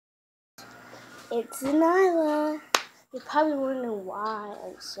It's Nyla. You're probably wondering why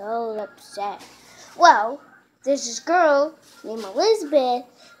I'm so upset. Well, there's this girl named Elizabeth.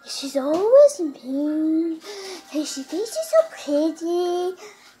 She's always mean. And she thinks she's so pretty.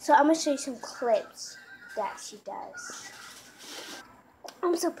 So I'm going to show you some clips that she does.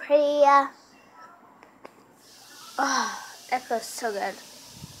 I'm so pretty. Oh, that feels so good.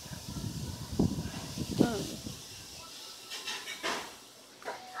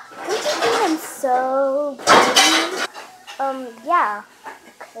 Don't you think I'm so pretty? Yeah.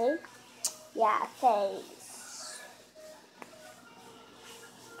 Okay. Yeah, thanks.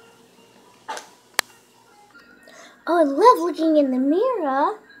 Oh, I love looking in the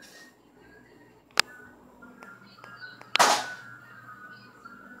mirror.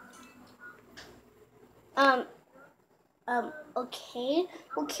 Okay.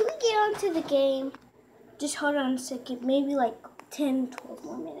 Well, can we get on to the game? Just hold on a second. Maybe like 10, 12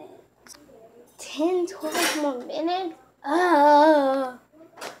 more minutes. 10, 12 more minutes? Oh,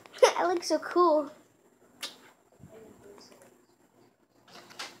 I look so cool.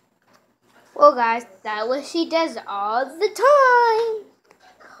 Well, guys, that's what she does all the time.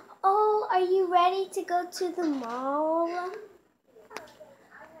 Oh, are you ready to go to the mall?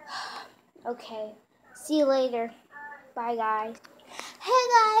 Okay. See you later. Bye, guys. Hey,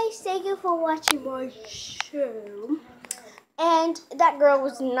 guys. Thank you for watching my show. And that girl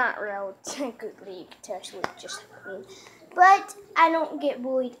was not real, technically. You could tell she was just mean. But I don't get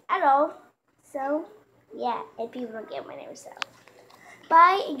bullied at all. So, yeah. And people don't get my name, so.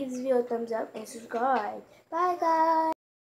 Bye, and give this video a thumbs up and subscribe. Bye, guys.